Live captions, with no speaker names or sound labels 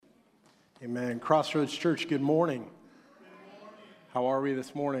Amen. Crossroads Church, good morning. How are we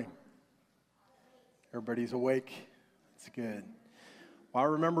this morning? Everybody's awake? That's good. Well, I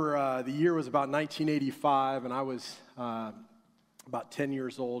remember the year was about 1985, and I was about 10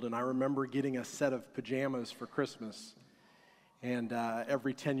 years old, and I remember getting a set of pajamas for Christmas. And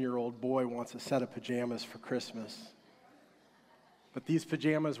every 10-year-old boy wants a set of pajamas for Christmas. But these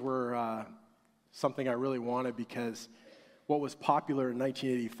pajamas were something I really wanted because what was popular in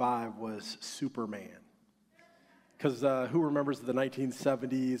 1985 was Superman. Because who remembers the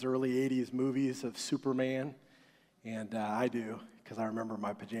 1970s, early 80s movies of Superman? And I do, because I remember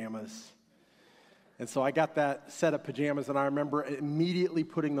my pajamas. And so I got that set of pajamas, and I remember immediately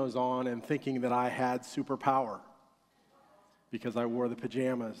putting those on and thinking that I had superpower because I wore the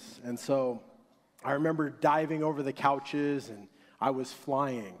pajamas. And so I remember diving over the couches, and I was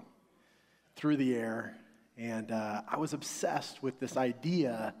flying through the air. And I was obsessed with this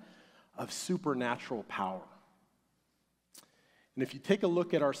idea of supernatural power. And if you take a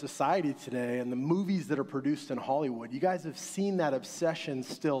look at our society today and the movies that are produced in Hollywood, you guys have seen that obsession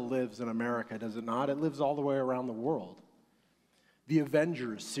still lives in America, does it not? It lives all the way around the world. The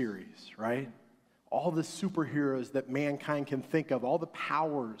Avengers series, right? All the superheroes that mankind can think of, all the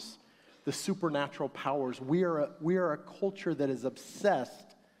powers, the supernatural powers. We are a culture that is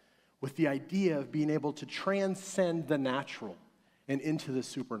obsessed with the idea of being able to transcend the natural and into the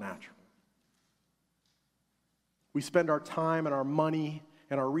supernatural. We spend our time and our money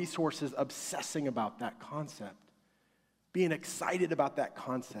and our resources obsessing about that concept, being excited about that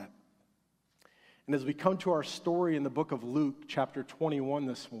concept. And as we come to our story in the book of Luke, chapter 21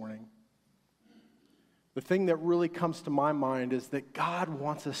 this morning, the thing that really comes to my mind is that God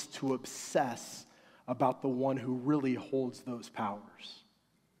wants us to obsess about the one who really holds those powers.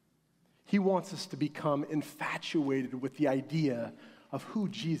 He wants us to become infatuated with the idea of who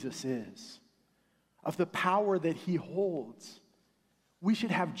Jesus is, of the power that he holds. We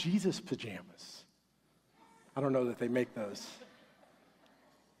should have Jesus pajamas. I don't know that they make those.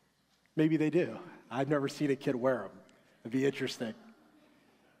 Maybe they do. I've never seen a kid wear them. It'd be interesting.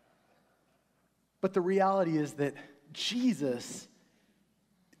 But the reality is that Jesus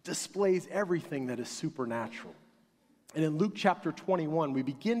displays everything that is supernatural. And in Luke chapter 21, we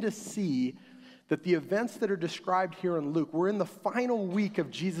begin to see that the events that are described here in Luke, we're in the final week of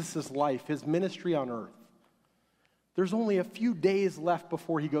Jesus' life, his ministry on earth. There's only a few days left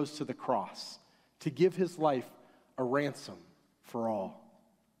before he goes to the cross to give his life a ransom for all.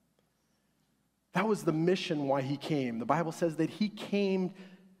 That was the mission why he came. The Bible says that he came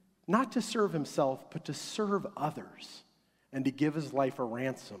not to serve himself, but to serve others and to give his life a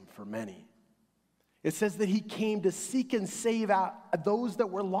ransom for many. It says that he came to seek and save out those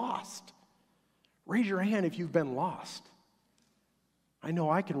that were lost. Raise your hand if you've been lost. I know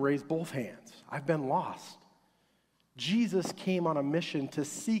I can raise both hands. I've been lost. Jesus came on a mission to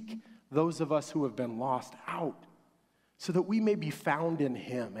seek those of us who have been lost out so that we may be found in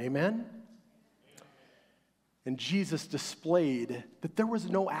him. Amen? And Jesus displayed that there was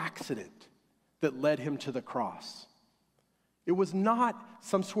no accident that led him to the cross. It was not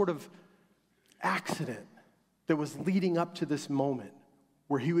some sort of accident that was leading up to this moment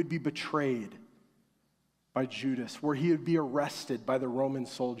where he would be betrayed by Judas, where he would be arrested by the Roman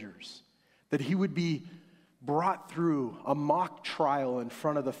soldiers, that he would be brought through a mock trial in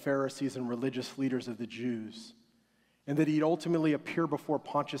front of the Pharisees and religious leaders of the Jews, and that he'd ultimately appear before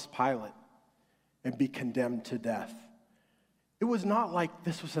Pontius Pilate and be condemned to death. It was not like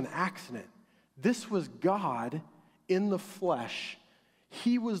this was an accident. This was God in the flesh.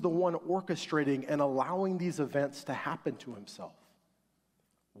 He was the one orchestrating and allowing these events to happen to himself.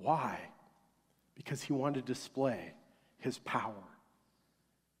 Why? Because he wanted to display his power,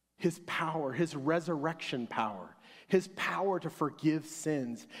 his resurrection power, his power to forgive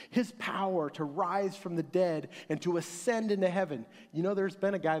sins, his power to rise from the dead and to ascend into heaven. You know, there's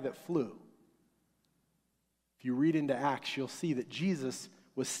been a guy that flew. If you read into Acts, you'll see that Jesus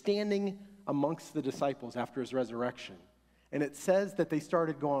was standing amongst the disciples after his resurrection. And it says that they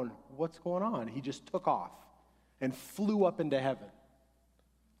started going, what's going on? He just took off and flew up into heaven.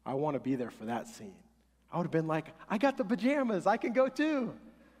 I want to be there for that scene. I would have been like, I got the pajamas. I can go too.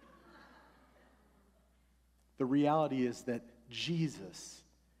 The reality is that Jesus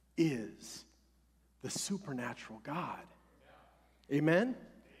is the supernatural God. Amen?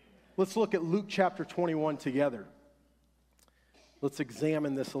 Let's look at Luke chapter 21 together. Let's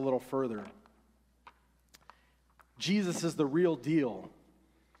examine this a little further. Jesus is the real deal.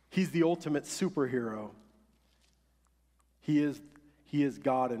 He's the ultimate superhero. He is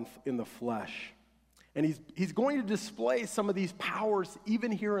God in the flesh. And he's going to display some of these powers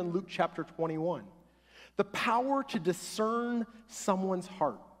even here in Luke chapter 21. The power to discern someone's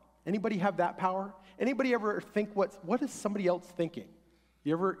heart. Anybody have that power? Anybody ever think what is somebody else thinking?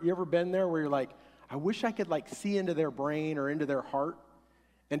 You ever been there where you're like, I wish I could see into their brain or into their heart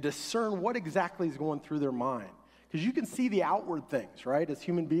and discern what exactly is going through their mind. Because you can see the outward things, right? As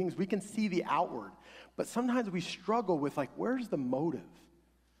human beings, we can see the outward. But sometimes we struggle with where's the motive?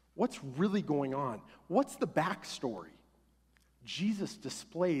 What's really going on? What's the backstory? Jesus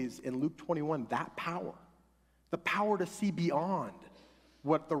displays in Luke 21 that power. The power to see beyond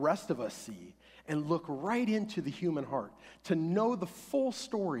what the rest of us see and look right into the human heart. To know the full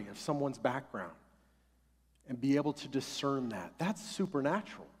story of someone's background and be able to discern that. That's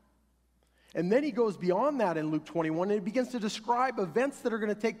supernatural. And then he goes beyond that in Luke 21 and he begins to describe events that are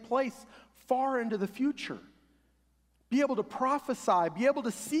going to take place far into the future. Be able to prophesy, be able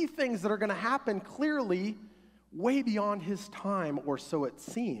to see things that are going to happen clearly way beyond his time, or so it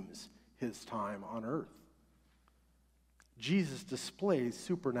seems, his time on earth. Jesus displays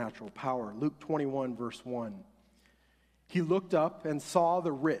supernatural power. Luke 21, verse 1. He looked up and saw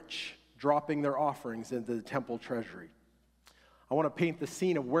the rich dropping their offerings into the temple treasury. I want to paint the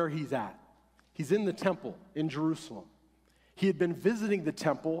scene of where he's at. He's in the temple in Jerusalem. He had been visiting the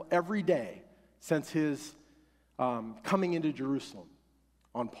temple every day since his coming into Jerusalem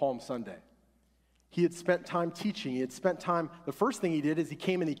on Palm Sunday. He had spent time teaching. He had spent time, the first thing he did is he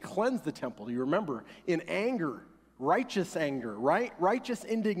came and he cleansed the temple. Do you remember? In anger, righteous anger, right? Righteous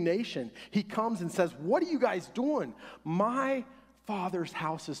indignation. He comes and says, what are you guys doing? My Father's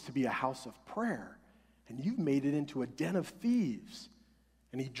house is to be a house of prayer, and you've made it into a den of thieves.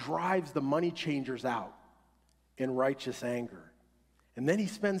 And he drives the money changers out in righteous anger. And then he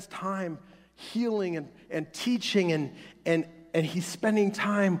spends time healing and teaching, and he's spending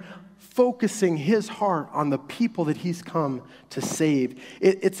time focusing his heart on the people that he's come to save.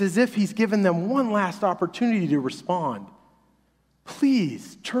 It's as if he's given them one last opportunity to respond.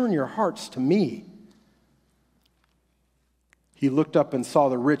 Please turn your hearts to me. He looked up and saw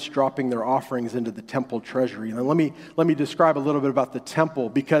the rich dropping their offerings into the temple treasury. And let me describe a little bit about the temple,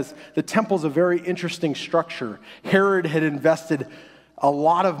 because the temple is a very interesting structure. Herod had invested a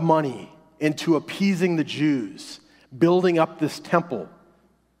lot of money into appeasing the Jews, building up this temple.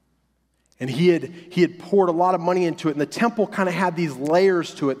 And he had poured a lot of money into it, and the temple kind of had these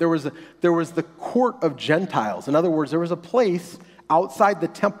layers to it. There was the court of Gentiles. In other words, there was a place outside the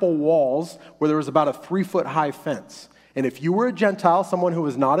temple walls where there was about a 3-foot high fence. And if you were a Gentile, someone who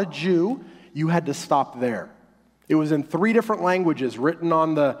was not a Jew, you had to stop there. It was in 3 different languages written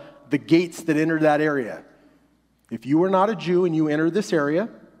on the gates that entered that area. If you were not a Jew and you entered this area,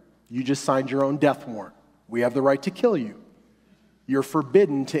 you just signed your own death warrant. We have the right to kill you. You're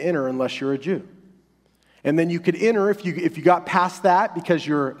forbidden to enter unless you're a Jew. And then you could enter, if you got past that because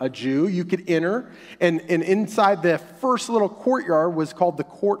you're a Jew, you could enter. And inside the first little courtyard was called the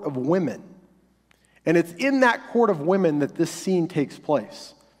Court of Women. And it's in that Court of Women that this scene takes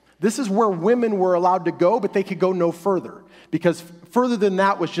place. This is where women were allowed to go, but they could go no further, because further than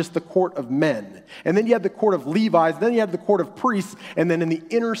that was just the Court of Men. And then you had the Court of Levites, then you had the Court of Priests, and then in the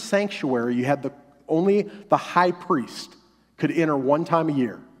inner sanctuary you had only the high priest could enter one time a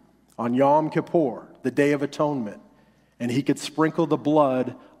year, on Yom Kippur, the Day of Atonement, and he could sprinkle the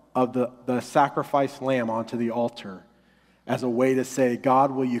blood of the sacrificed lamb onto the altar as a way to say, God,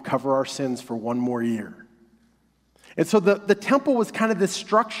 will you cover our sins for one more year? And so the temple was kind of this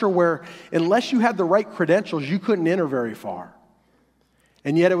structure where unless you had the right credentials, you couldn't enter very far.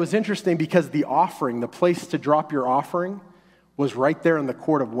 And yet it was interesting because the offering, the place to drop your offering, was right there in the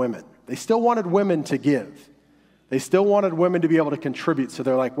Court of Women. They still wanted women to give. They still wanted women to be able to contribute, so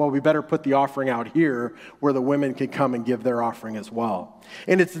they're like, well, we better put the offering out here where the women can come and give their offering as well.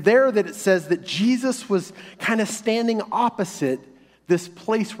 And it's there that it says that Jesus was kind of standing opposite this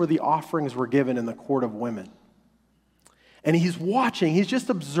place where the offerings were given in the Court of Women. And he's watching, he's just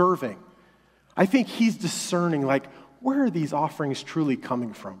observing. I think he's discerning, where are these offerings truly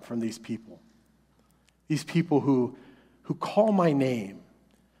coming from these people? These people who call my name,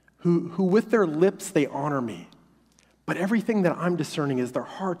 who with their lips they honor me. But everything that I'm discerning is their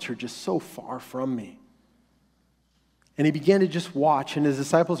hearts are just so far from me. And he began to just watch, and his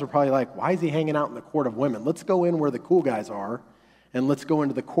disciples were probably like, why is he hanging out in the Court of Women? Let's go in where the cool guys are, and let's go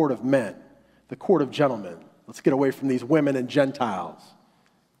into the Court of Men, the Court of Gentlemen. Let's get away from these women and Gentiles.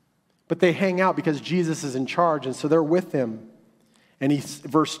 But they hang out because Jesus is in charge, and so they're with him. And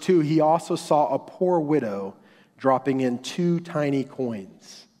verse 2, he also saw a poor widow dropping in 2 tiny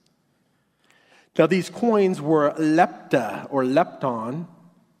coins. Now, these coins were lepta or lepton,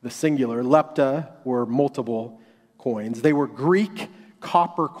 the singular. Lepta were multiple coins. They were Greek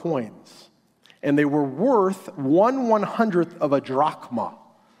copper coins, and they were worth 1/100th of a drachma.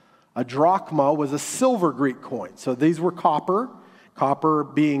 A drachma was a silver Greek coin. So these were copper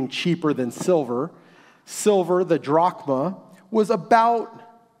being cheaper than silver. Silver, the drachma, was about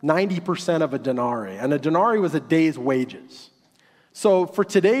 90% of a denarii, and a denarii was a day's wages. So for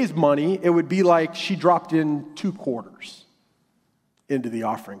today's money, it would be like she dropped in 2 quarters into the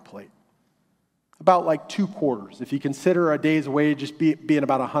offering plate. About like 2 quarters. If you consider a day's wage being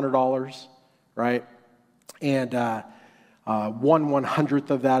about $100, right? And 1/100th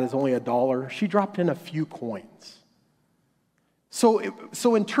of that is only $1. She dropped in a few coins. So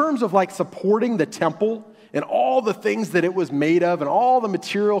in terms of like supporting the temple and all the things that it was made of and all the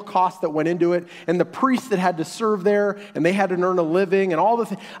material costs that went into it and the priests that had to serve there and they had to earn a living and all the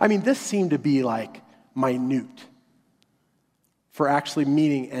things. I mean, this seemed to be like minute for actually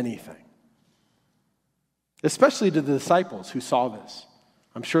meaning anything. Especially to the disciples who saw this.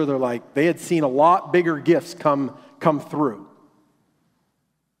 I'm sure they're like, they had seen a lot bigger gifts come through.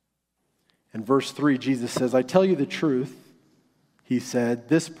 In verse 3, Jesus says, I tell you the truth, he said,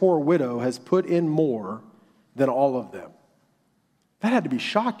 this poor widow has put in more than all of them. That had to be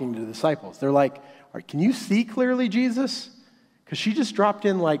shocking to the disciples. They're like, all right, can you see clearly, Jesus? Because she just dropped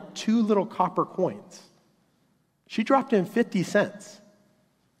in like 2 little copper coins. She dropped in 50 cents.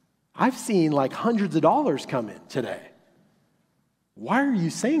 I've seen like hundreds of dollars come in today. Why are you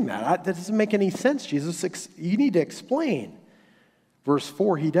saying that? That doesn't make any sense, Jesus. You need to explain. Verse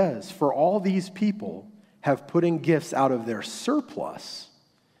 4, he does. For all these people have put in gifts out of their surplus,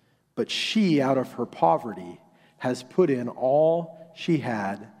 but she, out of her poverty, has put in all she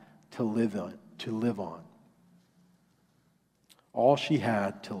had to live on. All she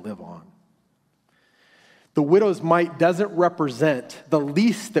had to live on. The widow's mite doesn't represent the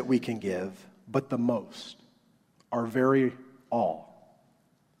least that we can give, but the most, our very all.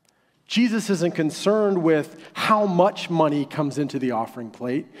 Jesus isn't concerned with how much money comes into the offering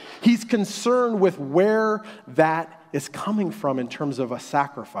plate. He's concerned with where that is coming from in terms of a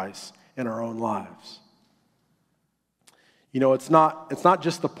sacrifice in our own lives. You know, it's not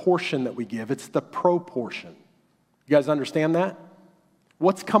just the portion that we give, it's the proportion. You guys understand that?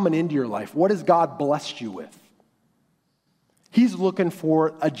 What's coming into your life? What has God blessed you with? He's looking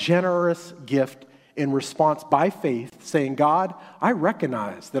for a generous gift in response by faith, saying, God, I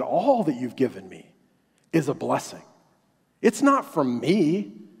recognize that all that you've given me is a blessing. It's not from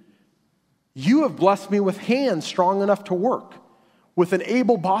me. You have blessed me with hands strong enough to work, with an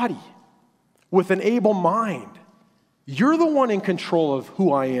able body, with an able mind. You're the one in control of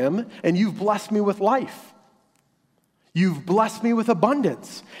who I am, and you've blessed me with life. You've blessed me with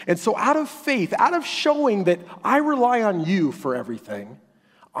abundance. And so out of faith, out of showing that I rely on you for everything,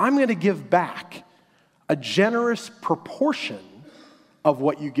 I'm going to give back a generous proportion of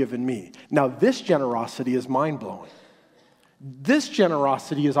what you've given me. Now, this generosity is mind-blowing. This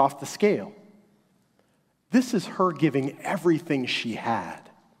generosity is off the scale. This is her giving everything she had.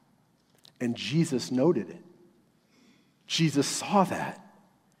 And Jesus noted it. Jesus saw that,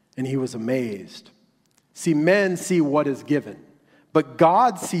 and he was amazed. See, men see what is given, but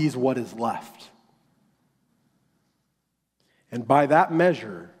God sees what is left. And by that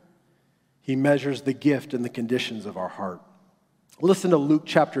measure, he measures the gift and the conditions of our heart. Listen to Luke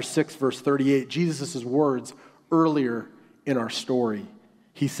chapter 6, verse 38, Jesus' words earlier in our story.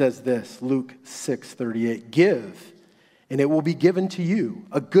 He says this, Luke 6:38, give, and it will be given to you.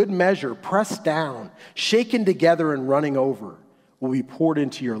 A good measure, pressed down, shaken together and running over, will be poured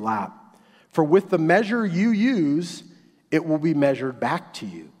into your lap. For with the measure you use, it will be measured back to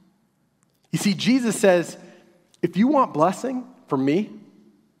you. You see, Jesus says, if you want blessing from me,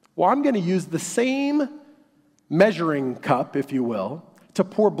 well, I'm going to use the same measuring cup, if you will, to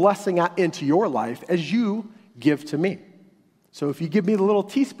pour blessing out into your life as you give to me. So if you give me the little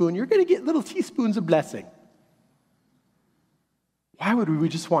teaspoon, you're going to get little teaspoons of blessing. Why would we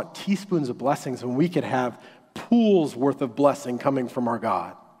just want teaspoons of blessings when we could have pools worth of blessing coming from our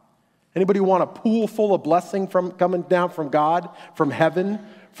God? Anybody want a pool full of blessing coming down from God, from heaven,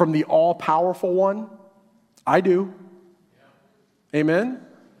 from the all-powerful one? I do. Amen?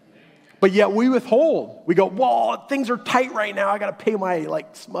 But yet we withhold. We go, well, things are tight right now. I got to pay my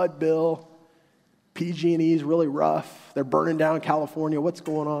SMUD bill. PG&E is really rough. They're burning down California. What's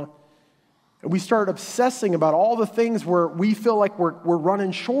going on? And we start obsessing about all the things where we feel like we're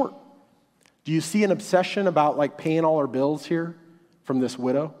running short. Do you see an obsession about paying all our bills here from this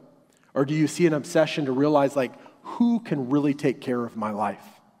widow? Or do you see an obsession to realize who can really take care of my life?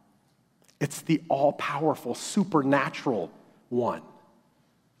 It's the all-powerful, supernatural one.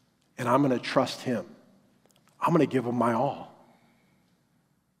 and I'm going to trust him. I'm going to give him my all.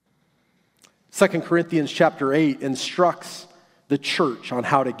 2 Corinthians chapter 8 instructs the church on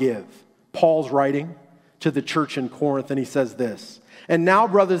how to give. Paul's writing to the church in Corinth, and he says this, "And now,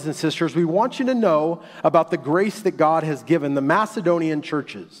 brothers and sisters, we want you to know about the grace that God has given the Macedonian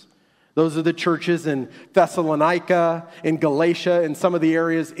churches." Those are the churches in Thessalonica, in Galatia, in some of the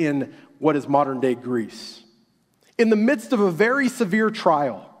areas in what is modern-day Greece. In the midst of a very severe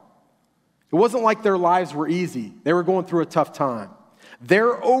trial, it wasn't like their lives were easy. They were going through a tough time.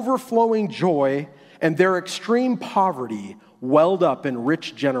 Their overflowing joy and their extreme poverty welled up in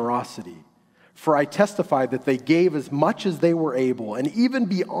rich generosity. For I testify that they gave as much as they were able, and even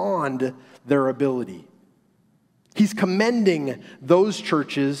beyond their ability. He's commending those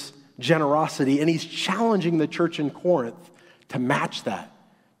churches' generosity, and he's challenging the church in Corinth to match that,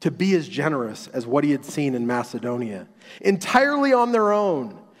 to be as generous as what he had seen in Macedonia. Entirely on their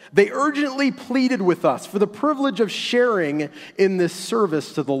own, they urgently pleaded with us for the privilege of sharing in this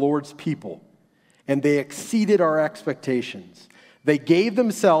service to the Lord's people, and they exceeded our expectations. They gave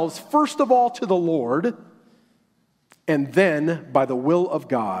themselves first of all to the Lord, and then, by the will of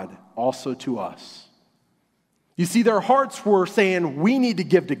God, also to us. You see, their hearts were saying, we need to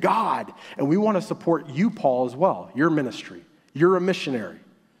give to God, and we want to support you, Paul, as well, your ministry. You're a missionary.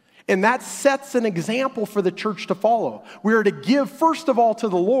 And that sets an example for the church to follow. We are to give first of all to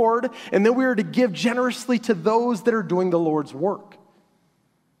the Lord, and then we are to give generously to those that are doing the Lord's work.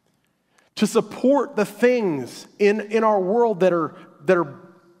 To support the things in our world that are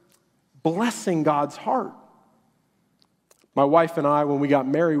blessing God's heart. My wife and I, when we got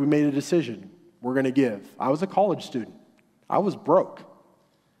married, we made a decision. We're going to give. I was a college student. I was broke.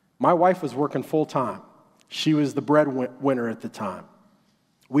 My wife was working full time. She was the breadwinner at the time.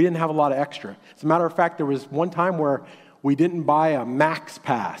 We didn't have a lot of extra. As a matter of fact, there was one time where we didn't buy a Max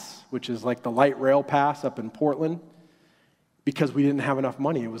Pass, which is like the light rail pass up in Portland, because we didn't have enough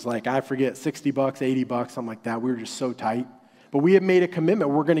money. It was like, I forget, $60, $80, something like that. We were just so tight. But we had made a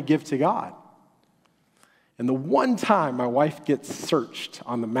commitment. We're going to give to God. And the one time my wife gets searched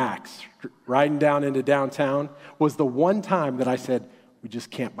on the Max, riding down into downtown, was the one time that I said, we just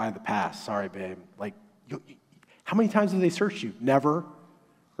can't buy the pass. Sorry, babe. Like, how many times have they searched you? Never.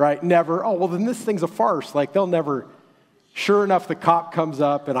 Right? Never. Oh, well, then this thing's a farce. Like, they'll never. Sure enough, the cop comes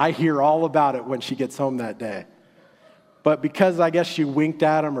up, and I hear all about it when she gets home that day. But because I guess she winked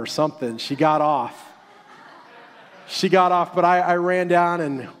at him or something, she got off. But I ran down,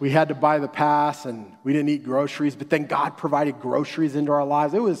 and we had to buy the pass, and we didn't eat groceries. But then God provided groceries into our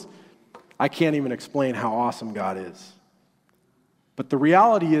lives. I can't even explain how awesome God is. But the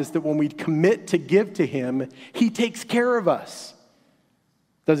reality is that when we commit to give to him, he takes care of us.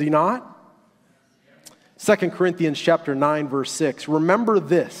 Does he not? 2 Corinthians chapter 9, verse 6. Remember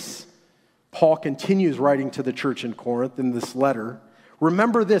this. Paul continues writing to the church in Corinth in this letter.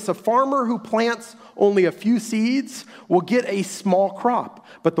 Remember this, a farmer who plants only a few seeds will get a small crop,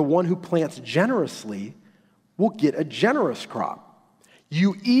 but the one who plants generously will get a generous crop.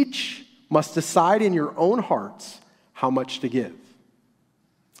 You each must decide in your own hearts how much to give.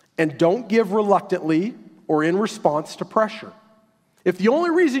 And don't give reluctantly or in response to pressure. If the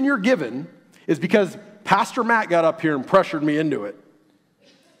only reason you're giving is because Pastor Matt got up here and pressured me into it,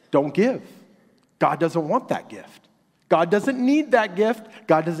 don't give. God doesn't want that gift. God doesn't need that gift.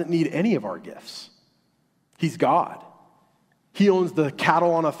 God doesn't need any of our gifts. He's God. He owns the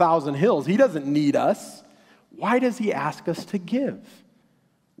cattle on 1,000 hills. He doesn't need us. Why does he ask us to give?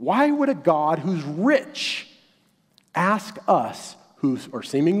 Why would a God who's rich ask us, who are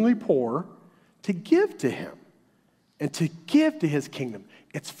seemingly poor, to give to him and to give to his kingdom?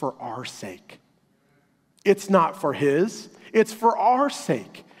 It's for our sake. It's not for his. It's for our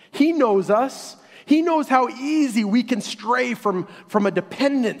sake. He knows us. He knows how easy we can stray from a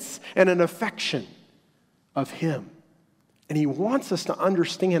dependence and an affection of him. And he wants us to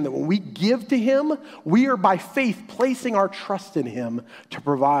understand that when we give to him, we are by faith placing our trust in him to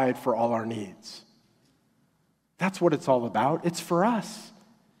provide for all our needs. That's what it's all about. It's for us.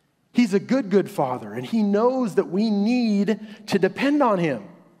 He's a good, good father, and he knows that we need to depend on him.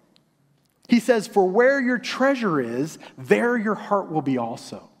 He says, for where your treasure is, there your heart will be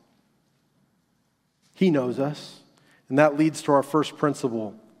also. He knows us, and that leads to our first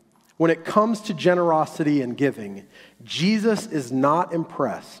principle. When it comes to generosity and giving, Jesus is not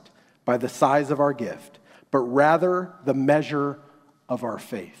impressed by the size of our gift, but rather the measure of our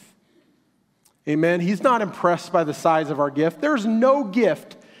faith. Amen? He's not impressed by the size of our gift. There's no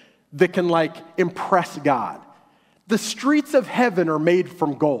gift that can impress God. The streets of heaven are made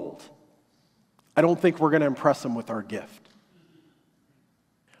from gold. I don't think we're going to impress him with our gift.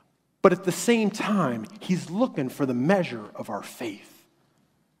 But at the same time, he's looking for the measure of our faith.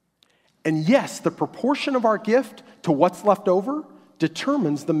 And yes, the proportion of our gift to what's left over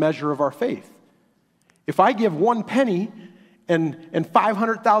determines the measure of our faith. If I give 1 penny and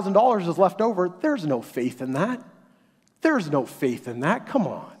 $500,000 is left over, there's no faith in that. There's no faith in that. Come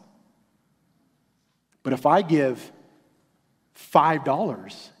on. But if I give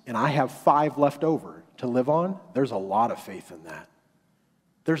 $5 and I have 5 left over to live on, there's a lot of faith in that.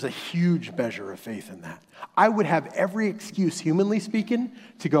 There's a huge measure of faith in that. I would have every excuse, humanly speaking,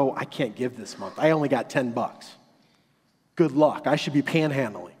 to go, I can't give this month. I only got $10. Good luck. I should be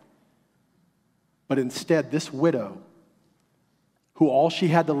panhandling. But instead, this widow, who all she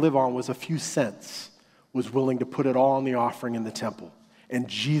had to live on was a few cents, was willing to put it all on the offering in the temple. And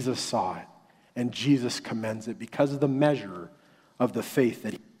Jesus saw it. And Jesus commends it because of the measure of the faith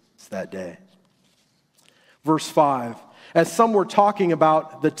that he has that day. Verse 5, as some were talking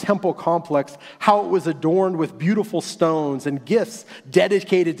about the temple complex, how it was adorned with beautiful stones and gifts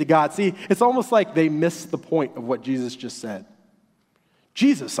dedicated to God. See, it's almost like they missed the point of what Jesus just said.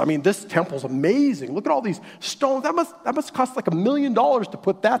 Jesus, I mean, this temple's amazing. Look at all these stones. That must cost like $1 million to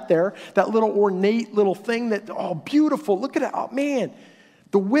put that there. That little ornate little thing that, oh, beautiful. Look at it. Oh, man.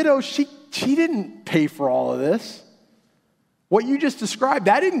 The widow, she didn't pay for all of this. What you just described,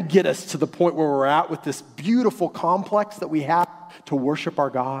 that didn't get us to the point where we're at with this beautiful complex that we have to worship our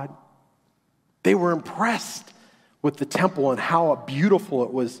God. They were impressed with the temple and how beautiful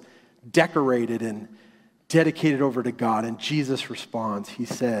it was decorated and dedicated over to God. And Jesus responds, he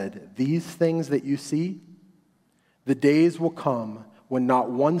said, these things that you see, the days will come when not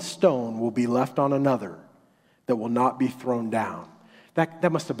one stone will be left on another that will not be thrown down.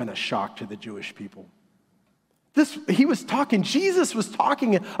 That must have been a shock to the Jewish people. Jesus was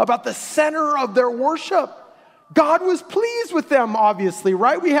talking about the center of their worship. God was pleased with them, obviously,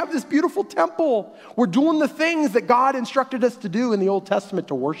 right? We have this beautiful temple. We're doing the things that God instructed us to do in the Old Testament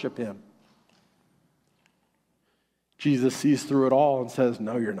to worship him. Jesus sees through it all and says,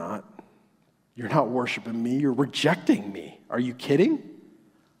 no, you're not. You're not worshiping me. You're rejecting me. Are you kidding?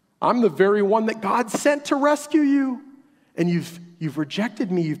 I'm the very one that God sent to rescue you. And you've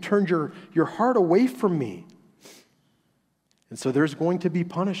rejected me. You've turned your heart away from me. And so there's going to be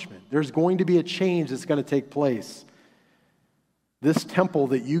punishment. There's going to be a change that's going to take place. This temple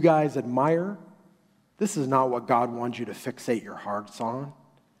that you guys admire, this is not what God wants you to fixate your hearts on.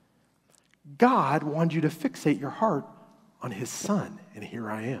 God wants you to fixate your heart on his son, and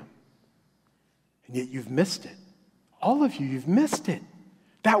here I am. And yet you've missed it. All of you, you've missed it.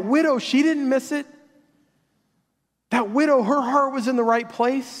 That widow, she didn't miss it. That widow, her heart was in the right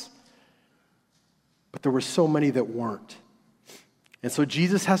place. But there were so many that weren't. And so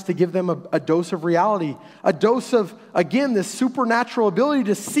Jesus has to give them a dose of reality, a dose of, again, this supernatural ability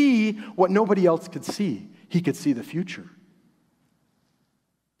to see what nobody else could see. He could see the future.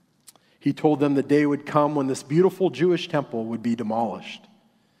 He told them the day would come when this beautiful Jewish temple would be demolished.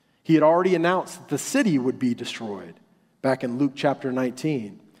 He had already announced that the city would be destroyed back in Luke chapter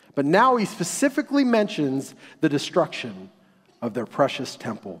 19. But now he specifically mentions the destruction of their precious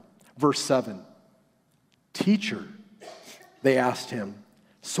temple. Verse 7, Teacher, they asked him,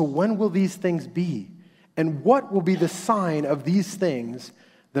 so when will these things be? And what will be the sign of these things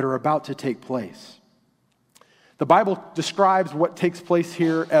that are about to take place? The Bible describes what takes place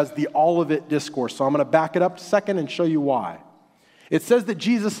here as the Olivet Discourse. So I'm going to back it up a second and show you why. It says that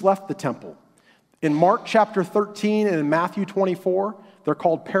Jesus left the temple. In Mark chapter 13 and in Matthew 24, they're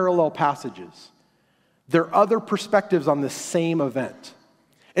called parallel passages. They're other perspectives on the same event.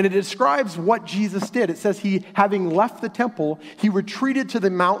 And it describes what Jesus did. It says he, having left the temple, he retreated to the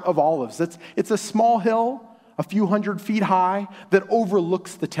Mount of Olives. It's a small hill, a few hundred feet high, that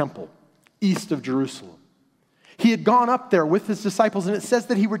overlooks the temple, east of Jerusalem. He had gone up there with his disciples, and it says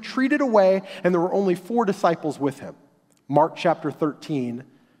that he retreated away, and there were only 4 disciples with him. Mark chapter 13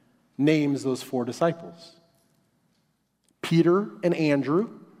 names those 4 disciples. Peter and Andrew,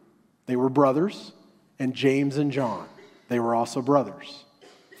 they were brothers, and James and John, they were also brothers.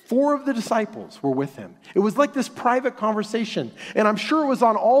 4 of the disciples were with him. It was like this private conversation, and I'm sure it was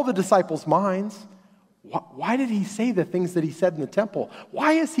on all the disciples' minds. Why did he say the things that he said in the temple?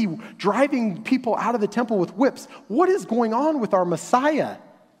 Why is he driving people out of the temple with whips? What is going on with our Messiah,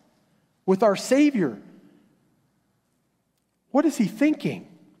 with our Savior? What is he thinking?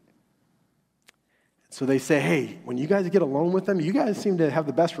 So they say, hey, when you guys get alone with him, you guys seem to have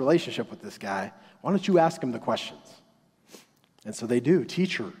the best relationship with this guy. Why don't you ask him the questions? And so they do.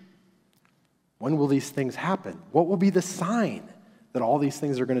 Teacher, when will these things happen? What will be the sign that all these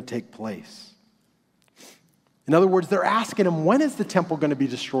things are going to take place? In other words, they're asking him, when is the temple going to be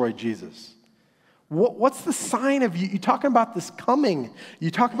destroyed, Jesus? What's the sign of you? You're talking about this coming.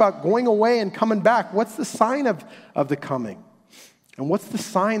 You talk about going away and coming back. What's the sign of the coming? And what's the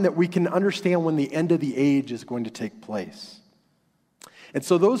sign that we can understand when the end of the age is going to take place? And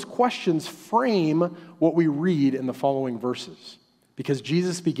so those questions frame what we read in the following verses, because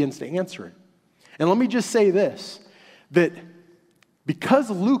Jesus begins to answer it. And let me just say this, that because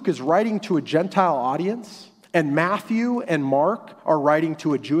Luke is writing to a Gentile audience, and Matthew and Mark are writing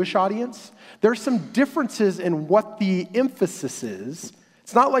to a Jewish audience, there's some differences in what the emphasis is.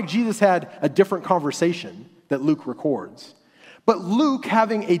 It's not like Jesus had a different conversation that Luke records. But Luke,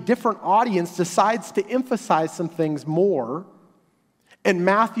 having a different audience, decides to emphasize some things more. And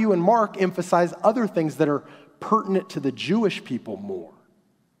Matthew and Mark emphasize other things that are pertinent to the Jewish people more.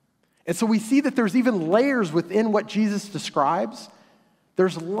 And so we see that there's even layers within what Jesus describes.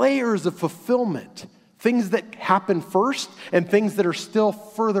 There's layers of fulfillment, things that happen first and things that are still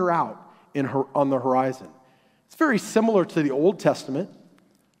further out on the horizon. It's very similar to the Old Testament.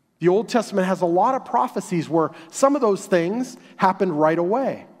 The Old Testament has a lot of prophecies where some of those things happened right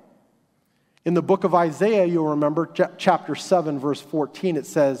away. In the book of Isaiah, you'll remember, chapter 7, verse 14, it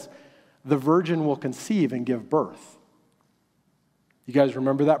says, the virgin will conceive and give birth. You guys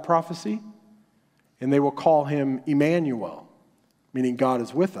remember that prophecy? And they will call him Emmanuel, meaning God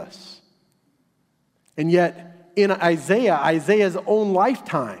is with us. And yet, in Isaiah's own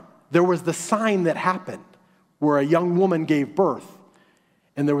lifetime, there was the sign that happened where a young woman gave birth.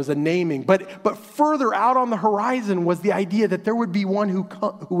 And there was a naming. But further out on the horizon was the idea that there would be one who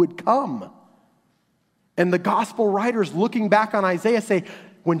would come. And the gospel writers looking back on Isaiah say,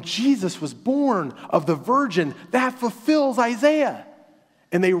 when Jesus was born of the virgin, that fulfills Isaiah.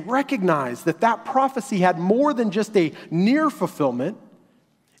 And they recognize that that prophecy had more than just a near fulfillment.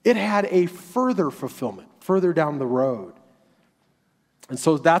 It had a further fulfillment, further down the road. And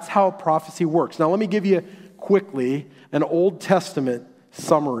so that's how prophecy works. Now let me give you quickly an Old Testament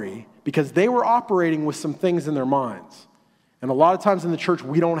summary, because they were operating with some things in their minds. And a lot of times in the church,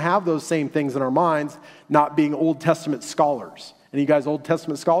 we don't have those same things in our minds, not being Old Testament scholars. Any of you guys Old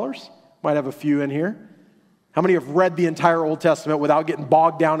Testament scholars? Might have a few in here. How many have read the entire Old Testament without getting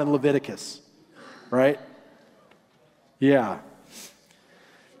bogged down in Leviticus? Right? Yeah.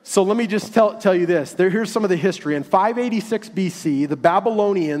 So let me just tell you this. Here's some of the history. In 586 BC, the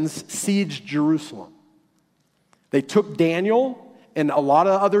Babylonians sieged Jerusalem. They took Daniel and a lot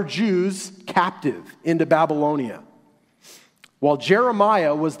of other Jews captive into Babylonia. While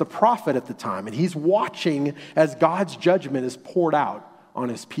Jeremiah was the prophet at the time, and he's watching as God's judgment is poured out on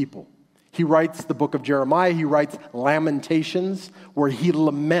his people. He writes the book of Jeremiah, he writes Lamentations, where he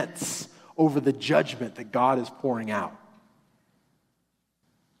laments over the judgment that God is pouring out.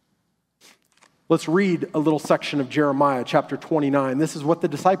 Let's read a little section of Jeremiah, chapter 29. This is what the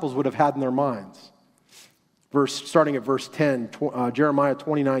disciples would have had in their minds. Starting at verse 10, Jeremiah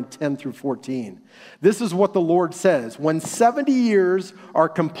 29, 10 through 14. This is what the Lord says. When 70 years are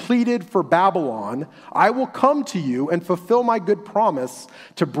completed for Babylon, I will come to you and fulfill my good promise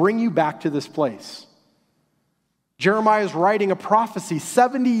to bring you back to this place. Jeremiah is writing a prophecy.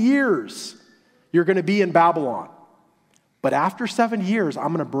 70 years you're going to be in Babylon. But after 70 years, I'm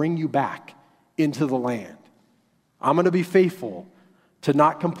going to bring you back into the land. I'm going to be faithful to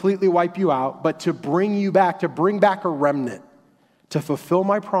not completely wipe you out, but to bring you back, to bring back a remnant, to fulfill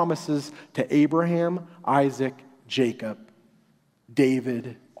my promises to Abraham, Isaac, Jacob,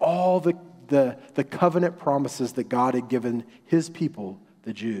 David, all the covenant promises that God had given his people,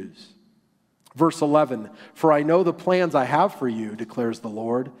 the Jews. Verse 11, for I know the plans I have for you, declares the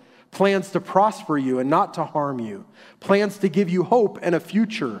Lord, plans to prosper you and not to harm you, plans to give you hope and a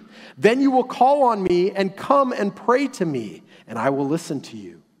future. Then you will call on me and come and pray to me, and I will listen to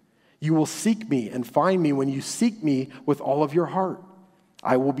you. You will seek me and find me when you seek me with all of your heart.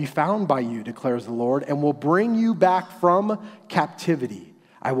 I will be found by you, declares the Lord, and will bring you back from captivity.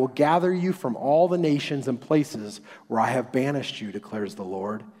 I will gather you from all the nations and places where I have banished you, declares the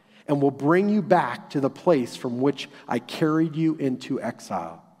Lord, and will bring you back to the place from which I carried you into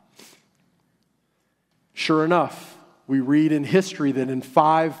exile. Sure enough, we read in history that in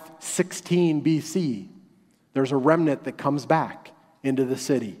 516 BC, there's a remnant that comes back into the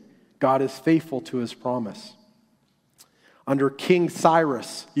city. God is faithful to his promise. Under King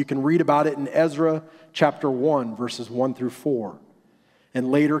Cyrus, you can read about it in Ezra chapter 1, verses 1 through 4. And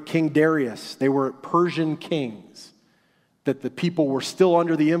later, King Darius, they were Persian kings, that the people were still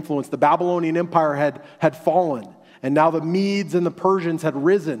under the influence. The Babylonian Empire had fallen, and now the Medes and the Persians had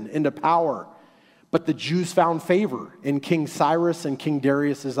risen into power. But the Jews found favor in King Cyrus and King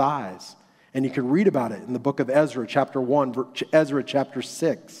Darius's eyes. And you can read about it in the book of Ezra, chapter 1, Ezra, chapter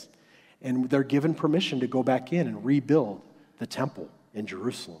 6. And they're given permission to go back in and rebuild the temple in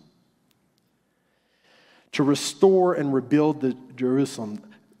Jerusalem. To restore and rebuild the Jerusalem.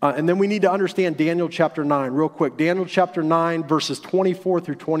 And then we need to understand Daniel chapter 9 real quick. Daniel chapter 9, verses 24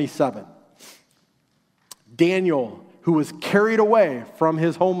 through 27. Daniel, who was carried away from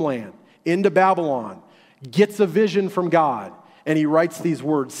his homeland into Babylon, gets a vision from God. And he writes these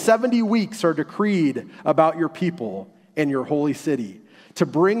words, 70 weeks are decreed about your people and your holy city, to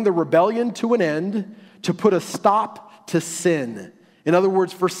bring the rebellion to an end, to put a stop to sin. In other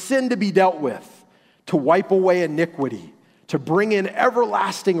words, for sin to be dealt with, to wipe away iniquity, to bring in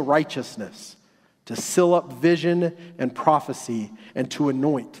everlasting righteousness, to seal up vision and prophecy, and to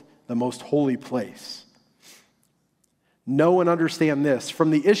anoint the most holy place. Know and understand this,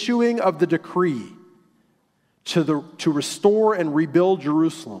 from the issuing of the decree to restore and rebuild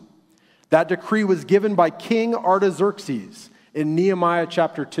Jerusalem, that decree was given by King Artaxerxes in Nehemiah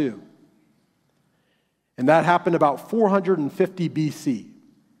chapter 2. And that happened about 450 BC.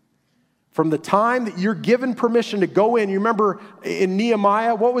 From the time that you're given permission to go in, you remember in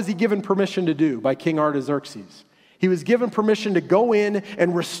Nehemiah, what was he given permission to do by King Artaxerxes? He was given permission to go in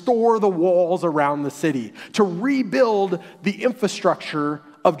and restore the walls around the city, to rebuild the infrastructure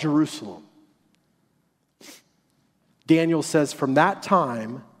of Jerusalem. Daniel says, from that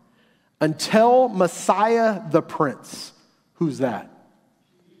time until Messiah the Prince, who's that?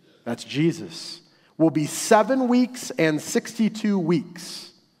 That's Jesus, will be 7 weeks and 62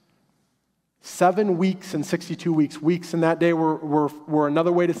 weeks. 7 weeks and 62 weeks. Weeks in that day were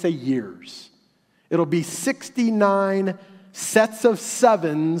another way to say years. It'll be 69 sets of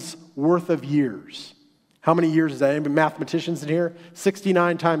sevens worth of years. How many years is that? Any mathematicians in here?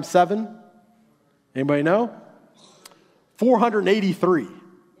 69 times 7? Anybody know? 483.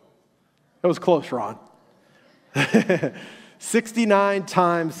 That was close, Ron. 69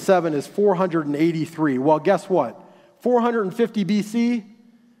 times 7 is 483. Well, guess what? 450 BC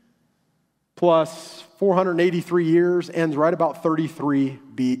plus 483 years ends right about 33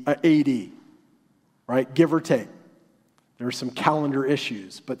 AD, right? Give or take. There are some calendar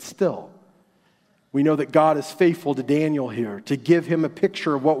issues, but still, we know that God is faithful to Daniel here to give him a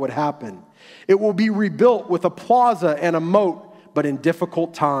picture of what would happen. It will be rebuilt with a plaza and a moat, but in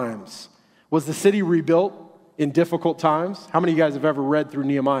difficult times. Was the city rebuilt in difficult times? How many of you guys have ever read through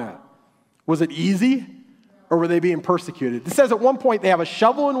Nehemiah? Was it easy, or were they being persecuted? It says at one point they have a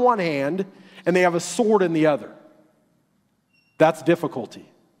shovel in one hand and they have a sword in the other. That's difficulty.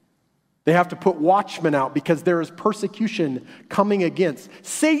 They have to put watchmen out because there is persecution coming against.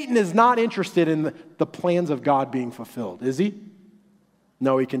 Satan is not interested in the plans of God being fulfilled, is he?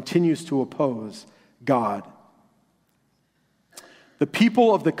 No, he continues to oppose God. The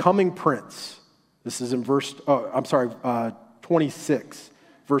people of the coming prince, this is in 26,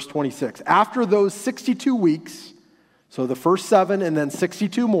 verse 26. After those 62 weeks, so the first 7 and then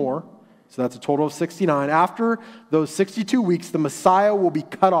 62 more, so that's a total of 69. After those 62 weeks, the Messiah will be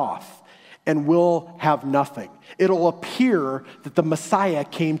cut off and will have nothing. It'll appear that the Messiah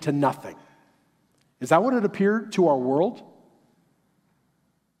came to nothing. Is that what it appeared to our world?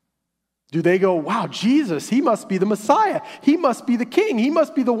 Do they go, wow, Jesus, he must be the Messiah. He must be the King. He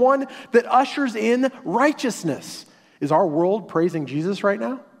must be the one that ushers in righteousness. Is our world praising Jesus right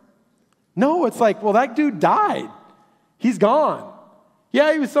now? No, it's like, well, that dude died. He's gone.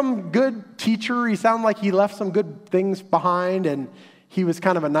 Yeah, he was some good teacher. He sounded like he left some good things behind, and he was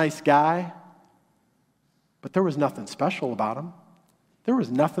kind of a nice guy. But there was nothing special about him. There was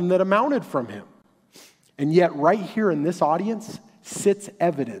nothing that amounted from him. And yet, right here in this audience sits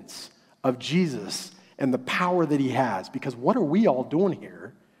evidence of Jesus and the power that he has. Because what are we all doing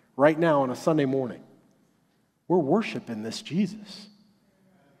here right now on a Sunday morning? We're worshiping this Jesus.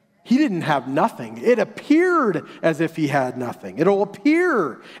 He didn't have nothing. It appeared as if he had nothing. It'll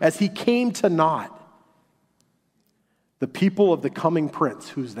appear as he came to naught. The people of the coming prince,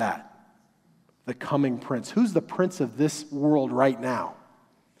 who's that? The coming prince. Who's the prince of this world right now?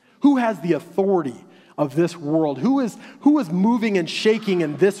 Who has the authority of this world? Who is moving and shaking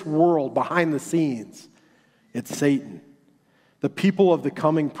in this world behind the scenes? It's Satan. The people of the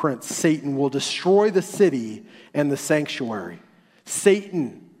coming prince, Satan, will destroy the city and the sanctuary.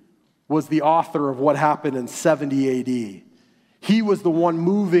 Satan was the author of what happened in 70 AD. He was the one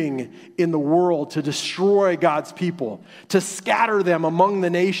moving in the world to destroy God's people, to scatter them among the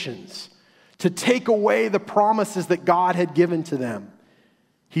nations, to take away the promises that God had given to them.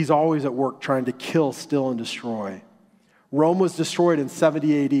 He's always at work trying to kill, steal, and destroy. Rome was destroyed in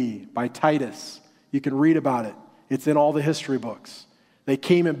 70 AD by Titus. You can read about it. It's in all the history books. They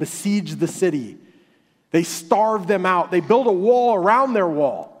came and besieged the city. They starved them out. They built a wall around their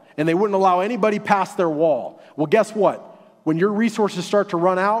wall, and they wouldn't allow anybody past their wall. Well, guess what? When your resources start to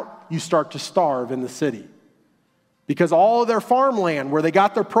run out, you start to starve in the city. Because all of their farmland where they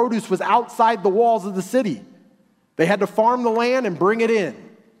got their produce was outside the walls of the city. They had to farm the land and bring it in,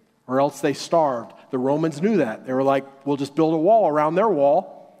 or else they starved. The Romans knew that. They were like, we'll just build a wall around their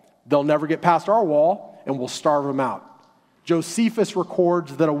wall. They'll never get past our wall, and we'll starve them out. Josephus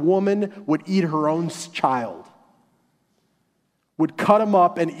records that a woman would eat her own child, would cut them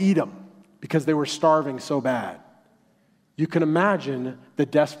up and eat them because they were starving so bad. You can imagine the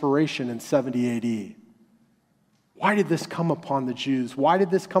desperation in 70 AD. Why did this come upon the Jews? Why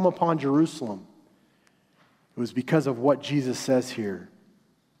did this come upon Jerusalem? It was because of what Jesus says here.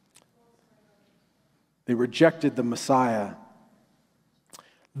 They rejected the Messiah.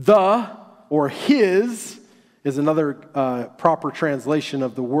 The, or his, is another proper translation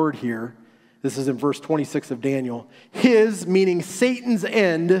of the word here. This is in verse 26 of Daniel. His, meaning Satan's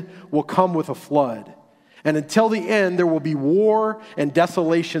end, will come with a flood. And until the end, there will be war and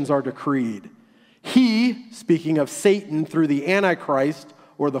desolations are decreed. He, speaking of Satan through the Antichrist,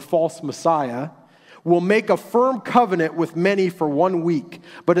 or the false Messiah, will make a firm covenant with many for 1 week.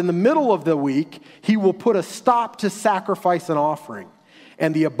 But in the middle of the week, he will put a stop to sacrifice and offering.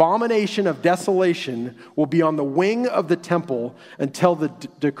 And the abomination of desolation will be on the wing of the temple until the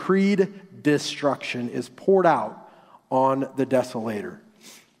decreed destruction is poured out on the desolator.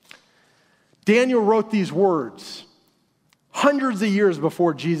 Daniel wrote these words hundreds of years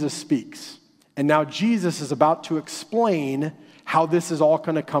before Jesus speaks. And now Jesus is about to explain how this is all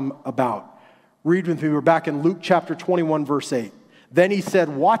going to come about. Read with me. We're back in Luke chapter 21, verse 8. Then he said,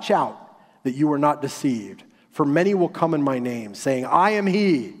 watch out that you are not deceived. For many will come in my name, saying, I am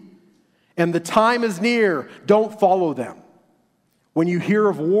he, and the time is near. Don't follow them. When you hear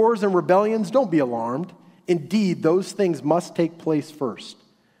of wars and rebellions, don't be alarmed. Indeed, those things must take place first,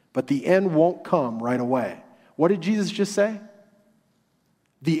 but the end won't come right away. What did Jesus just say?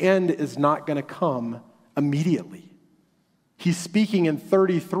 The end is not going to come immediately. He's speaking in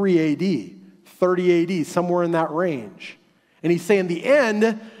 33 AD, 30 AD, somewhere in that range. And he's saying the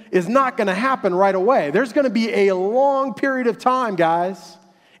end is not going to happen right away. There's going to be a long period of time, guys,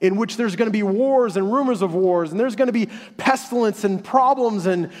 in which there's going to be wars and rumors of wars, and there's going to be pestilence and problems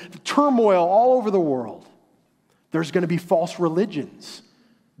and turmoil all over the world. There's going to be false religions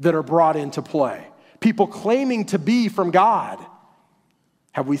that are brought into play. People claiming to be from God.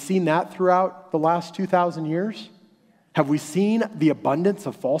 Have we seen that throughout the last 2,000 years? Have we seen the abundance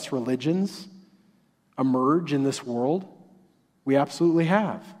of false religions emerge in this world? We absolutely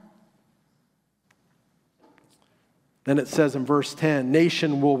have. Then it says in verse 10,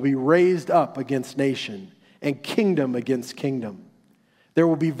 nation will be raised up against nation and kingdom against kingdom. There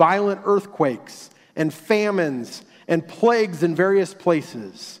will be violent earthquakes and famines and plagues in various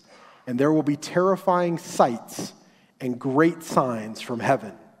places. And there will be terrifying sights and great signs from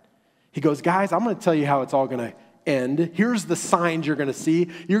heaven. He goes, guys, I'm going to tell you how it's all going to end. Here's the signs you're going to see.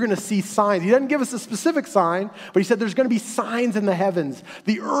 You're going to see signs. He doesn't give us a specific sign, but he said there's going to be signs in the heavens.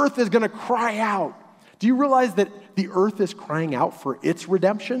 The earth is going to cry out. Do you realize that the earth is crying out for its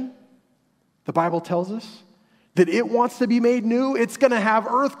redemption? The Bible tells us that it wants to be made new. It's going to have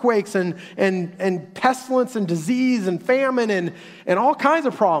earthquakes and pestilence and disease and famine and all kinds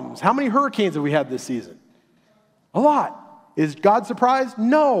of problems. How many hurricanes have we had this season? A lot. Is God surprised?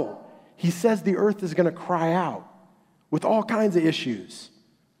 No. He says the earth is going to cry out with all kinds of issues.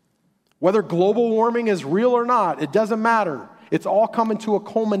 Whether global warming is real or not, it doesn't matter. It's all coming to a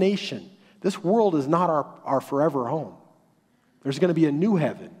culmination. This world is not our forever home. There's going to be a new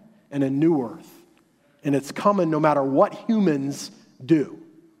heaven and a new earth. And it's coming no matter what humans do.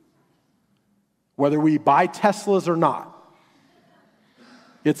 Whether we buy Teslas or not,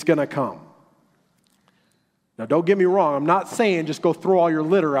 it's going to come. Now, don't get me wrong. I'm not saying just go throw all your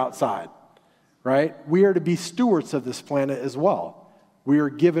litter outside, right? We are to be stewards of this planet as well. We are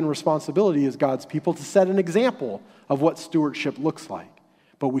given responsibility as God's people to set an example of what stewardship looks like.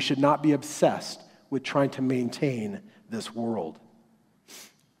 But we should not be obsessed with trying to maintain this world.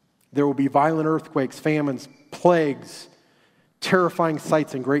 There will be violent earthquakes, famines, plagues, terrifying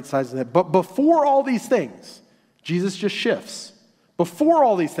sights and great signs. But before all these things, Jesus just shifts. Before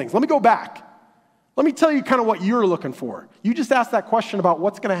all these things, let me go back. Let me tell you kind of what you're looking for. You just asked that question about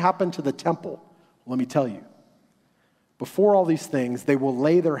what's going to happen to the temple. Let me tell you. Before all these things, they will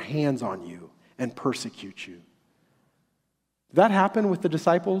lay their hands on you and persecute you. Did that happen with the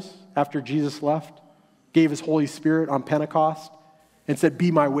disciples after Jesus left, gave his Holy Spirit on Pentecost, and said,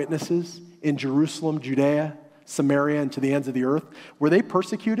 be my witnesses in Jerusalem, Judea, Samaria and to the ends of the earth. Were they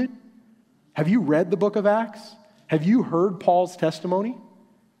persecuted? Have you read the book of Acts? Have you heard Paul's testimony?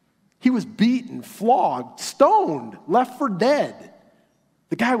 He was beaten, flogged, stoned, left for dead.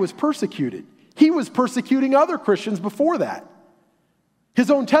 The guy was persecuted. He was persecuting other Christians before that. His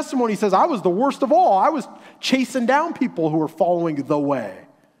own testimony says, I was the worst of all. I was chasing down people who were following the way.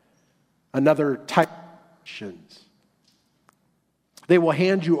 Another type of Christians. They will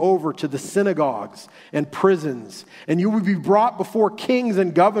hand you over to the synagogues and prisons, and you will be brought before kings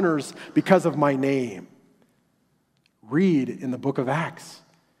and governors because of my name. Read in the book of Acts.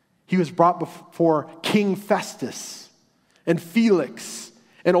 He was brought before King Festus and Felix,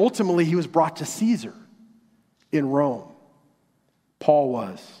 and ultimately he was brought to Caesar in Rome. Paul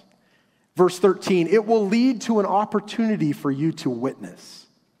was. Verse 13, it will lead to an opportunity for you to witness.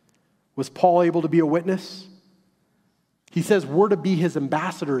 Was Paul able to be a witness? He says we're to be his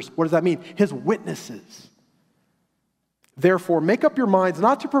ambassadors. What does that mean? His witnesses. Therefore, make up your minds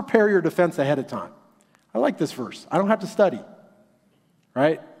not to prepare your defense ahead of time. I like this verse. I don't have to study,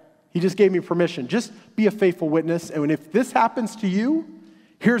 right? He just gave me permission. Just be a faithful witness. And if this happens to you,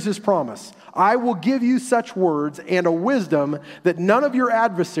 here's his promise. I will give you such words and a wisdom that none of your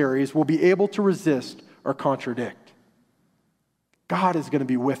adversaries will be able to resist or contradict. God is going to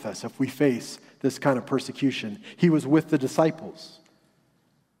be with us if we face this kind of persecution. He was with the disciples.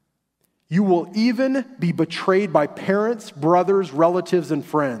 You will even be betrayed by parents, brothers, relatives, and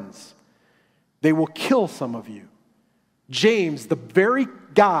friends. They will kill some of you. James, the very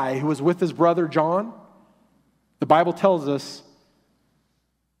guy who was with his brother John, the Bible tells us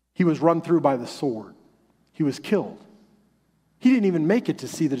he was run through by the sword. He was killed. He didn't even make it to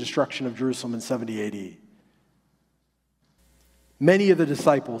see the destruction of Jerusalem in 70 AD. Many of the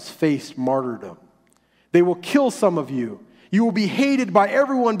disciples faced martyrdom. They will kill some of you. You will be hated by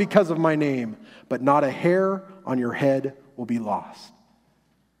everyone because of my name, but not a hair on your head will be lost.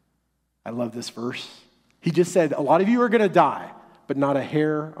 I love this verse. He just said, a lot of you are going to die, but not a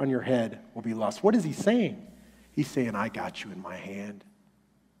hair on your head will be lost. What is he saying? He's saying, I got you in my hand.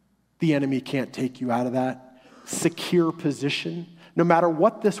 The enemy can't take you out of that secure position. No matter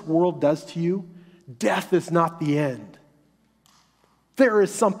what this world does to you, death is not the end. There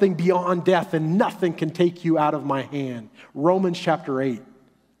is something beyond death, and nothing can take you out of my hand. Romans chapter 8,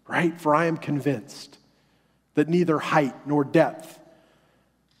 right? For I am convinced that neither height nor depth,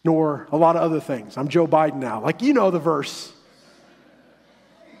 nor a lot of other things. I'm Joe Biden now. Like, you know the verse.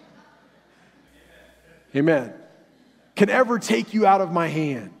 Amen. Can ever take you out of my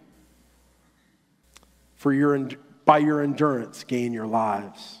hand. By your endurance, gain your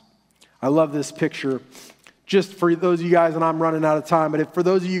lives. I love this picture. Just for those of you guys, and I'm running out of time, but for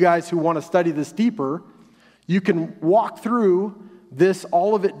those of you guys who want to study this deeper, you can walk through this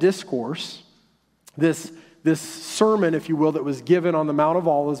Olivet Discourse, this sermon, if you will, that was given on the Mount of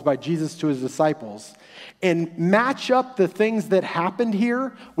Olives by Jesus to his disciples, and match up the things that happened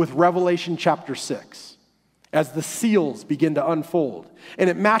here with Revelation chapter 6 as the seals begin to unfold. And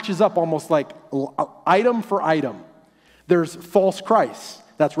it matches up almost like item for item. There's false Christs.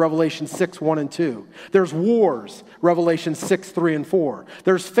 That's Revelation 6, 1 and 2. There's wars, Revelation 6, 3 and 4.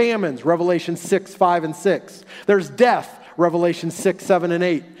 There's famines, Revelation 6, 5 and 6. There's death, Revelation 6, 7 and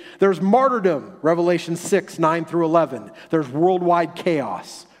 8. There's martyrdom, Revelation 6, 9 through 11. There's worldwide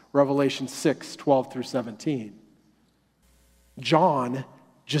chaos, Revelation 6, 12 through 17. John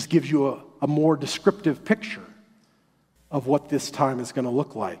just gives you a more descriptive picture of what this time is going to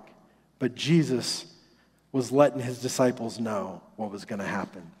look like. But Jesus was letting his disciples know what was going to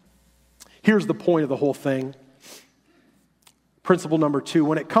happen. Here's the point of the whole thing. Principle number 2,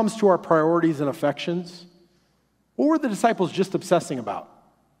 when it comes to our priorities and affections, what were the disciples just obsessing about?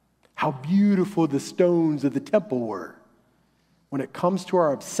 How beautiful the stones of the temple were. When it comes to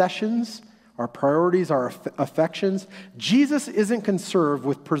our obsessions, our priorities, our affections, Jesus isn't concerned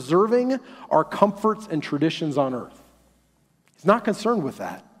with preserving our comforts and traditions on earth. He's not concerned with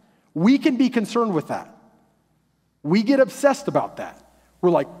that. We can be concerned with that. We get obsessed about that.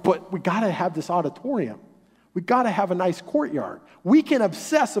 We're like, but we got to have this auditorium. We got to have a nice courtyard. We can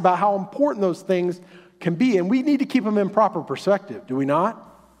obsess about how important those things can be, and we need to keep them in proper perspective, do we not?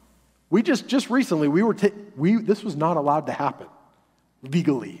 We just recently, this was not allowed to happen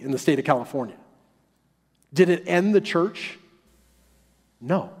legally in the state of California. Did it end the church?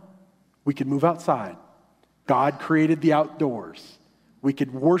 No. We could move outside. God created the outdoors. We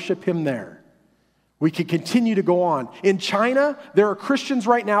could worship him there. We could continue to go on. In China, there are Christians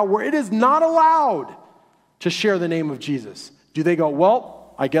right now where it is not allowed to share the name of Jesus. Do they go,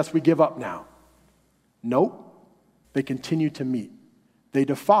 well, I guess we give up now? Nope. They continue to meet. They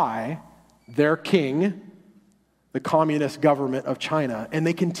defy their king the communist government of China, and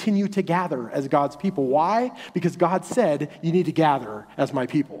they continue to gather as God's people. Why? Because God said, you need to gather as my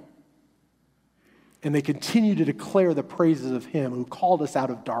people. And they continue to declare the praises of him who called us out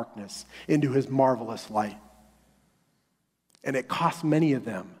of darkness into his marvelous light. And it cost many of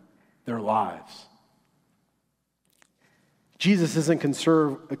them their lives. Jesus isn't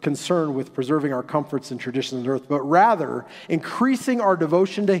concerned with preserving our comforts and traditions on earth, but rather increasing our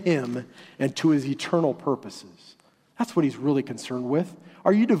devotion to him and to his eternal purposes. That's what he's really concerned with.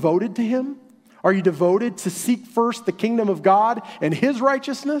 Are you devoted to him? Are you devoted to seek first the kingdom of God and his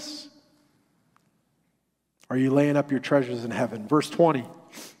righteousness? Are you laying up your treasures in heaven? Verse 20.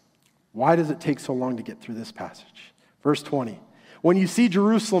 Why does it take so long to get through this passage? Verse 20. When you see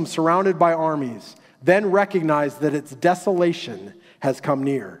Jerusalem surrounded by armies, then recognize that its desolation has come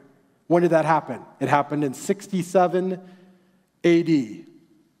near. When did that happen? It happened in 67 AD.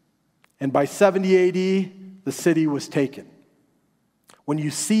 And by 70 AD, the city was taken. When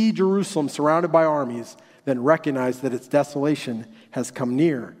you see Jerusalem surrounded by armies, then recognize that its desolation has come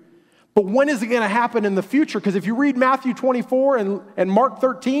near. But when is it going to happen in the future? Because if you read Matthew 24 and Mark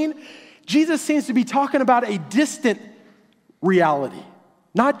 13, Jesus seems to be talking about a distant reality.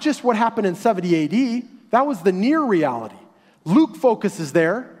 Not just what happened in 70 AD. That was the near reality. Luke focuses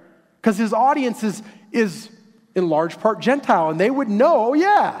there because his audience is in large part Gentile. And they would know, oh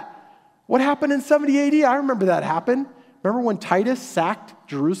yeah, what happened in 70 AD? I remember that happened. Remember when Titus sacked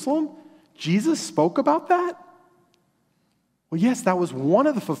Jerusalem? Jesus spoke about that? Well, yes, that was one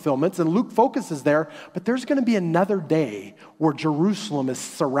of the fulfillments, and Luke focuses there, but there's going to be another day where Jerusalem is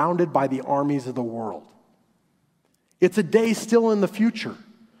surrounded by the armies of the world. It's a day still in the future,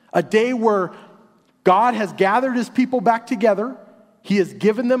 a day where God has gathered his people back together, he has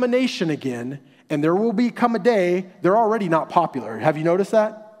given them a nation again, and there will become a day, they're already not popular. Have you noticed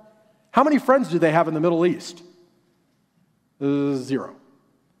that? How many friends do they have in the Middle East? 0.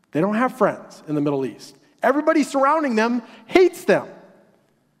 They don't have friends in the Middle East. Everybody surrounding them hates them.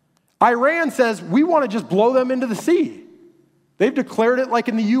 Iran says, we want to just blow them into the sea. They've declared it like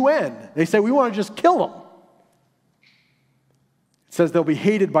in the UN. They say, we want to just kill them. It says they'll be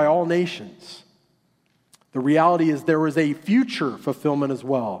hated by all nations. The reality is there is a future fulfillment as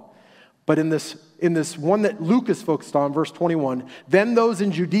well. But in this one that Luke is focused on, verse 21, then those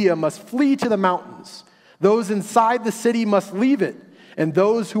in Judea must flee to the mountains. Those inside the city must leave it. And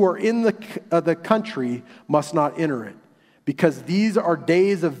those who are in the country must not enter it, because these are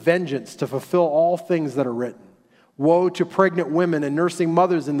days of vengeance to fulfill all things that are written. Woe to pregnant women and nursing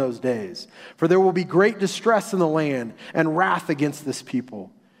mothers in those days, for there will be great distress in the land and wrath against this people.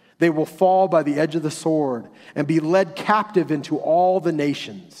 They will fall by the edge of the sword and be led captive into all the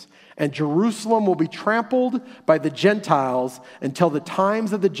nations. And Jerusalem will be trampled by the Gentiles until the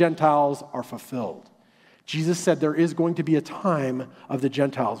times of the Gentiles are fulfilled. Jesus said there is going to be a time of the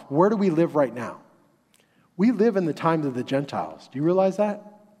Gentiles. Where do we live right now? We live in the times of the Gentiles. Do you realize that?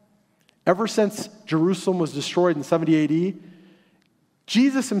 Ever since Jerusalem was destroyed in 70 AD,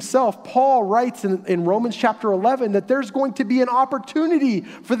 Jesus himself, Paul writes in Romans chapter 11 that there's going to be an opportunity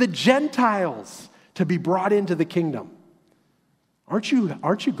for the Gentiles to be brought into the kingdom. Aren't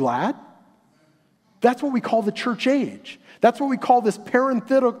you glad? That's what we call the church age. That's what we call this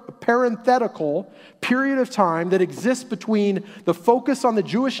parenthetical period of time that exists between the focus on the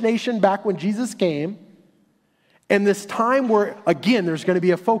Jewish nation back when Jesus came and this time where, again, there's going to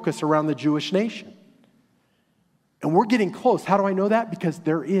be a focus around the Jewish nation. And we're getting close. How do I know that? Because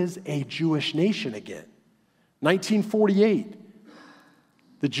there is a Jewish nation again. 1948,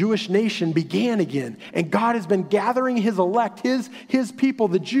 the Jewish nation began again. And God has been gathering his elect, his people,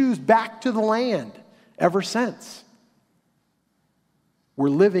 the Jews, back to the land ever since. We're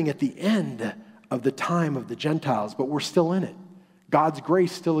living at the end of the time of the Gentiles, but we're still in it. God's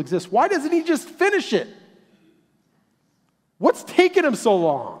grace still exists. Why doesn't he just finish it? What's taking him so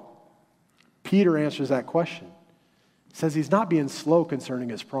long? Peter answers that question. He says he's not being slow concerning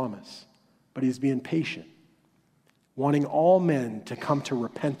his promise, but he's being patient, wanting all men to come to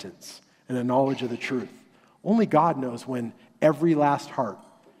repentance and a knowledge of the truth. Only God knows when every last heart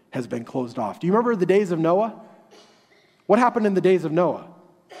has been closed off. Do you remember the days of Noah? What happened in the days of Noah?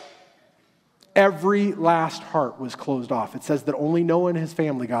 Every last heart was closed off. It says that only Noah and his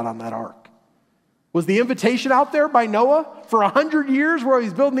family got on that ark. Was the invitation out there by Noah for 100 years where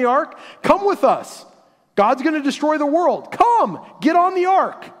he's building the ark? Come with us. God's going to destroy the world. Come, get on the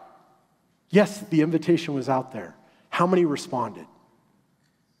ark. Yes, the invitation was out there. How many responded?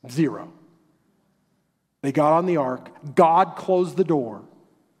 0. They got on the ark. God closed the door.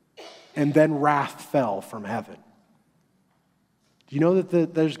 And then wrath fell from heaven. Do you know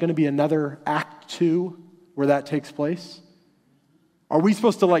that there's going to be another Act 2 where that takes place? Are we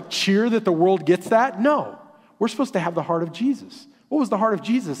supposed to cheer that the world gets that? No. We're supposed to have the heart of Jesus. What was the heart of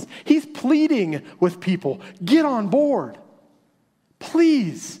Jesus? He's pleading with people, get on board.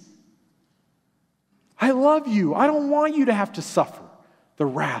 Please. I love you. I don't want you to have to suffer the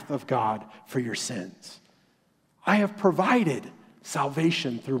wrath of God for your sins. I have provided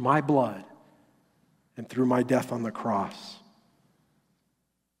salvation through my blood and through my death on the cross.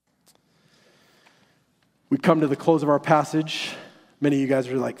 We come to the close of our passage. Many of you guys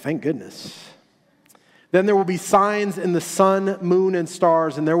are like, thank goodness. Then there will be signs in the sun, moon, and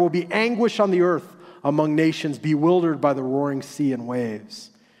stars, and there will be anguish on the earth among nations, bewildered by the roaring sea and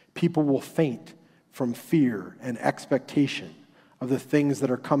waves. People will faint from fear and expectation of the things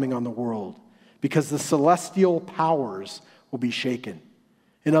that are coming on the world, because the celestial powers will be shaken.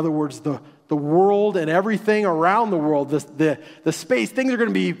 In other words, the world and everything around the world, the space, things are going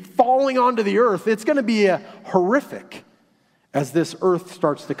to be falling onto the earth. It's going to be horrific as this earth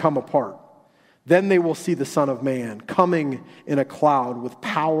starts to come apart. Then they will see the Son of Man coming in a cloud with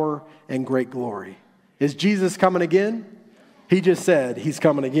power and great glory. Is Jesus coming again? He just said he's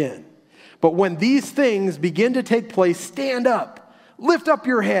coming again. But when these things begin to take place, stand up, lift up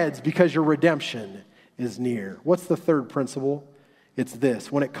your heads, because your redemption is near. What's the third principle? It's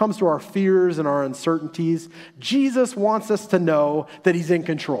this. When it comes to our fears and our uncertainties, Jesus wants us to know that he's in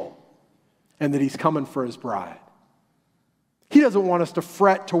control and that he's coming for his bride. He doesn't want us to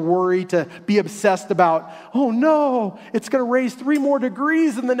fret, to worry, to be obsessed about, oh no, it's going to raise 3 more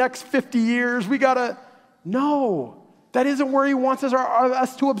degrees in the next 50 years. No, that isn't where he wants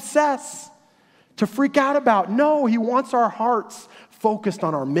us to obsess, to freak out about. No, he wants our hearts focused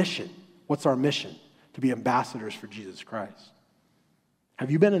on our mission. What's our mission? To be ambassadors for Jesus Christ. Have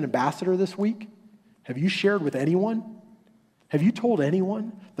you been an ambassador this week? Have you shared with anyone? Have you told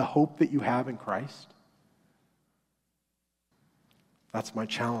anyone the hope that you have in Christ? That's my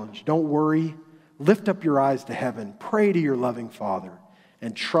challenge. Don't worry. Lift up your eyes to heaven. Pray to your loving Father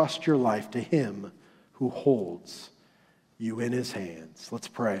and trust your life to him who holds you in his hands. Let's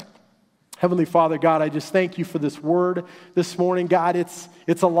pray. Heavenly Father, God, I just thank you for this word this morning. God, it's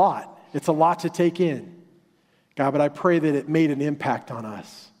a lot. It's a lot to take in. God, but I pray that it made an impact on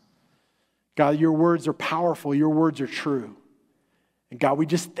us. God, your words are powerful. Your words are true. And God, we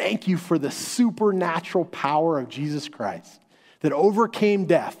just thank you for the supernatural power of Jesus Christ that overcame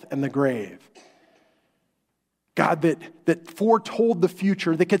death and the grave. God, that foretold the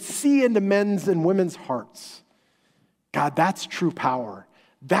future, that could see into men's and women's hearts. God, that's true power.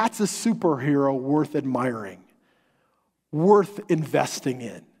 That's a superhero worth admiring, worth investing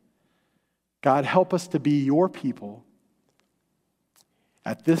in. God, help us to be your people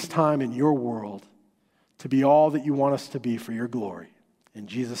at this time in your world, to be all that you want us to be for your glory. In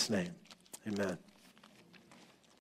Jesus' name, amen.